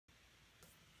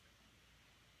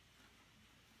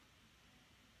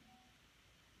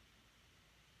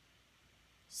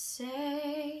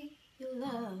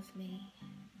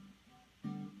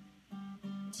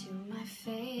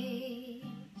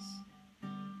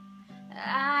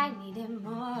I needed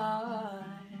more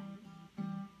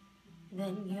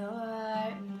than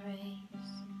your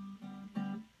embrace.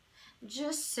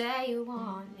 Just say you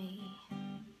want me,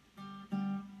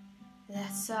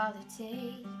 that's all it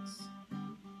takes.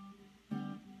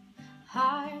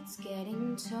 Hearts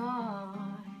getting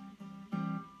torn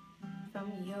from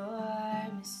your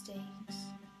mistakes.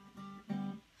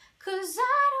 'Cause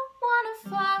I don't wanna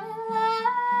fall in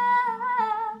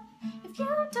love if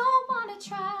you don't wanna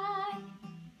try.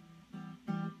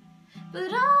 But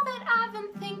all that I've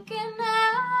been thinking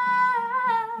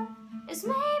of is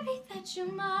maybe that you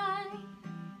might.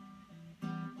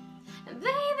 And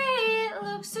baby, it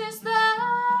looks as though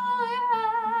we're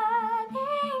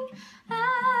running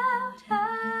out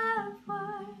of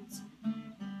words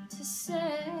to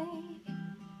say,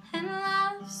 and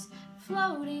love's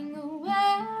floating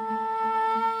away.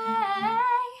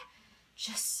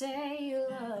 Just say you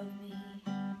love me,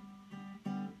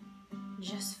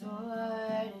 just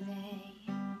for today.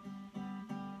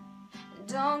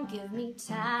 Don't give me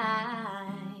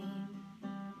time,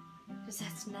 'cause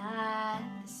that's not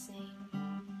the same.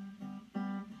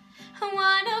 I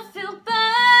wanna feel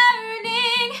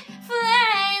burning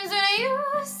flames when you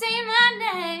say my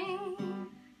name.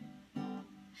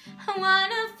 I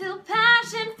wanna feel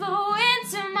passion flow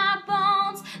into my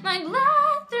bones, like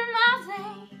blood through my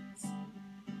veins.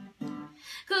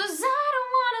 'Cause I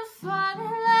don't wanna fall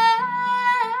in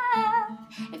love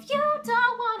if you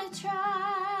don't wanna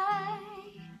try.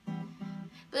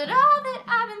 But all that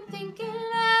I've been thinking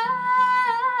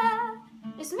of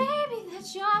is maybe that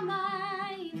you're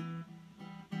mine.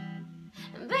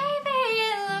 And baby,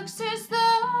 it looks as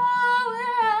though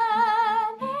we're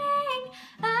running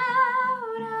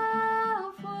out of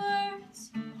words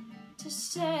to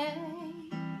say,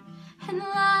 and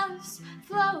love's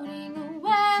floating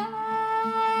away.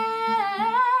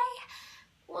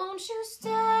 Won't you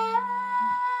stay?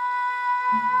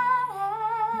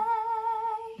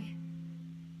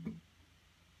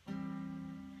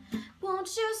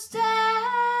 Won't you stay?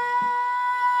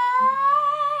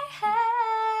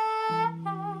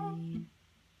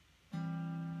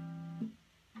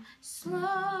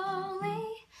 Slowly,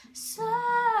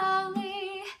 slowly,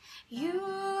 you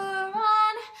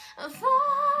run for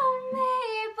me,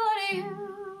 but you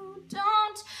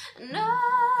don't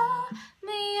know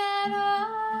me at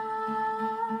all.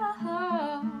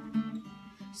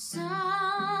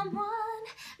 Someone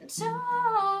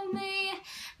told me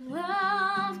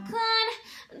love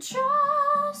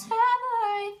controls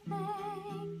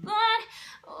everything, but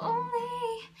only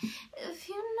if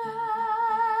you know.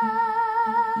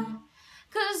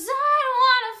 'Cause I don't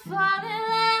wanna fall in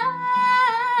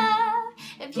love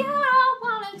if you don't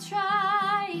wanna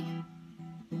try.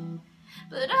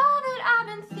 But all that I've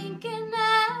been thinking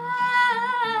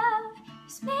of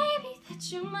is maybe that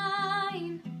you're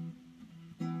mine.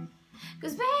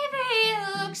 'Cause baby, it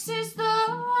looks as though